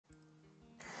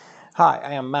Hi,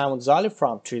 I am Mahmood Zali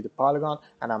from 3D Polygon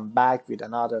and I'm back with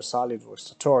another SolidWorks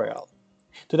tutorial.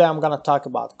 Today I'm going to talk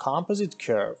about Composite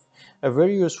Curve, a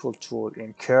very useful tool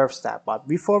in Curve Step. But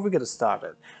before we get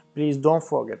started, please don't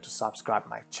forget to subscribe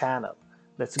my channel.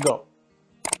 Let's go.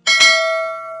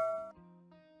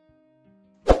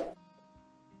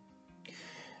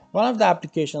 One of the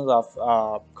applications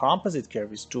of Composite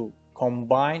Curve is to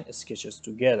combine sketches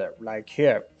together. Like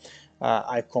here,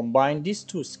 I combine these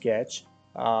two sketches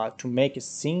to make a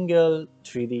single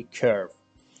 3D curve.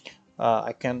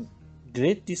 I can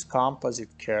delete this composite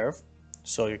curve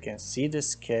so you can see the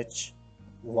sketch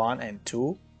 1 and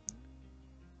 2.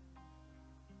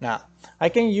 Now I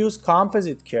can use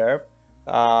composite curve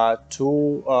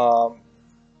to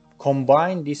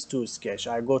combine these two sketches.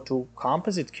 I go to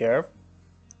composite curve,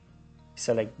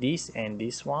 select this and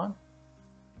this one.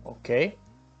 Okay,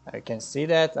 I can see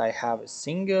that I have a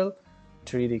single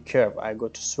 3D curve. I go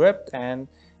to swept and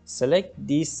select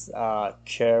this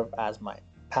curve as my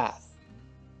path.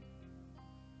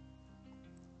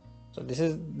 So this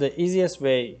is the easiest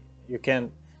way you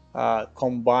can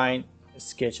combine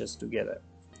sketches together.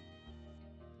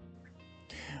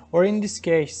 Or in this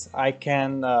case, I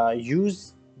can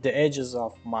use the edges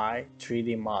of my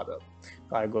 3D model.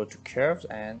 So I go to curves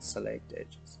and select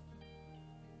edges.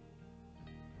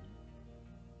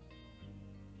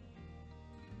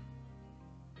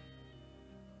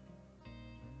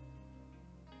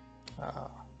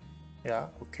 Yeah,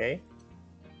 okay.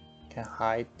 Can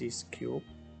hide this cube.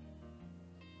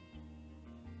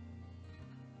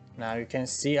 Now you can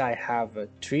see I have a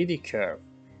 3D curve,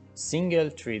 single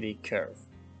 3D curve.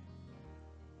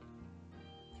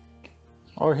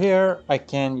 Or here I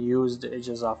can use the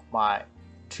edges of my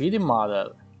 3D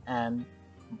model and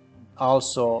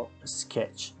also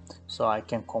sketch. So I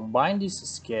can combine this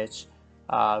sketch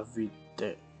with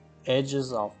the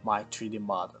edges of my 3D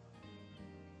model.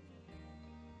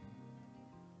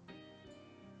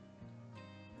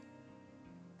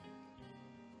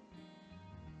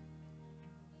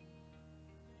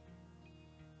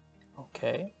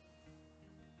 Okay,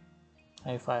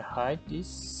 if I hide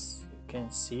this, you can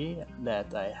see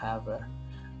that I have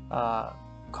a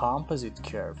composite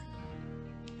curve.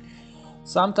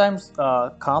 Sometimes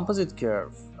composite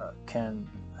curve can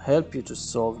help you to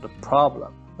solve the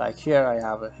problem. Like here I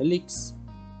have a helix,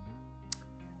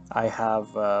 I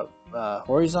have a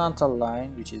horizontal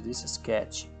line, which is this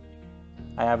sketch.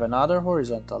 I have another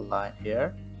horizontal line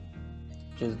here,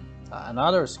 which is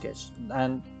another sketch.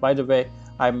 And by the way,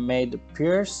 I made the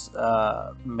pierce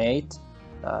mate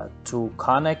to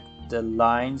connect the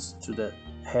lines to the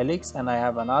helix, and I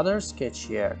have another sketch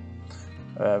here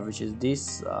which is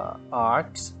this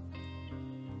arcs.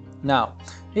 Now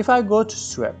if I go to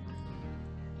sweep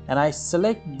and I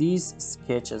select these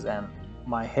sketches and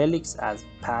my helix as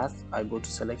path, I go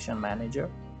to selection manager,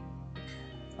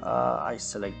 I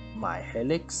select my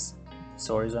helix, this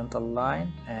horizontal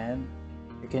line, and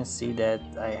you can see that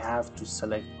I have to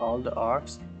select all the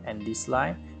arcs and this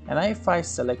line, and if I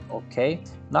select OK,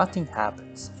 nothing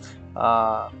happens.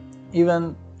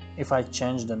 Even if I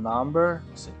change the number,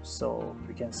 so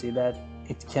you can see that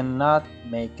it cannot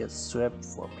make a sweep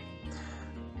for me.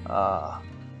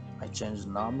 I change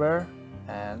the number,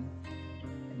 and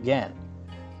again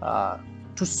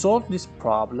to solve this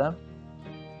problem,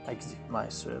 I exit my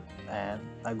sweep and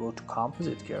I go to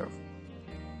composite curve.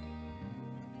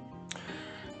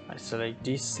 I select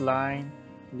this line,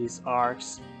 these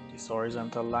arcs, this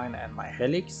horizontal line, and my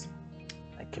helix.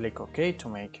 I click OK to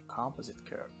make a composite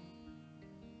curve.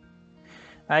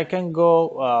 I can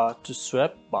go to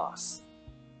sweep boss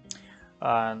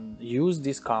and use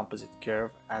this composite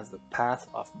curve as the path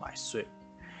of my sweep.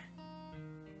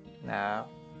 Now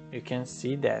you can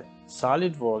see that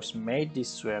SolidWorks made this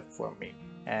sweep for me,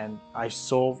 and I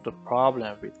solved the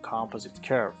problem with composite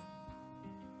curve.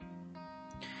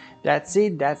 That's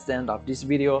it, that's the end of this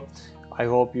video. I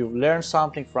hope you've learned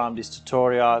something from this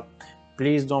tutorial.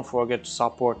 Please don't forget to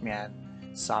support me and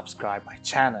subscribe my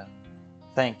channel.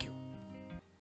 Thank you.